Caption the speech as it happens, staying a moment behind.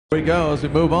Here we go as we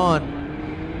move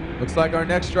on. Looks like our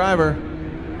next driver,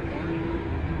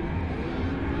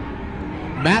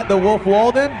 Matt the Wolf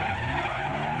Walden,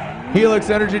 Helix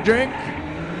Energy Drink,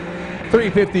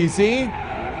 350Z,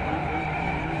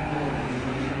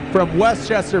 from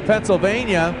Westchester,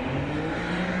 Pennsylvania.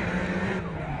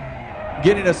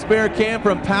 Getting a spare cam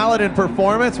from Paladin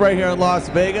Performance right here in Las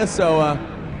Vegas. So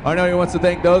I know he wants to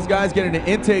thank those guys. Getting an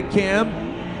intake cam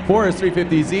for his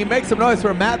 350Z. Make some noise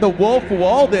for Matt the Wolf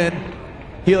Walden,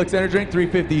 Helix Energy Drink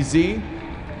 350Z.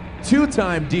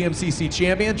 Two-time DMCC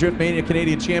champion, Drift Mania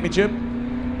Canadian Championship.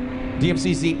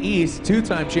 DMCC East,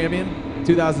 two-time champion,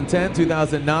 2010,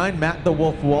 2009. Matt the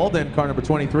Wolf Walden, car number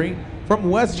 23, from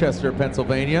Westchester,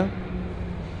 Pennsylvania.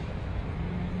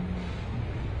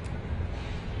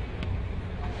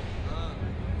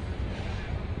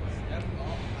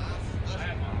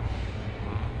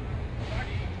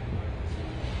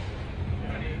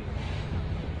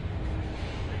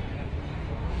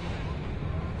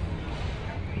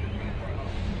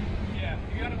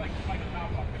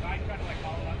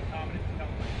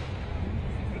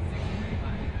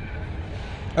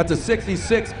 That's a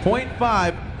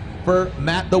 66.5 for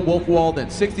Matt the Wolf Walden.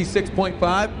 66.5.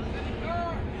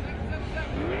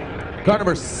 Car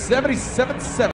number 777.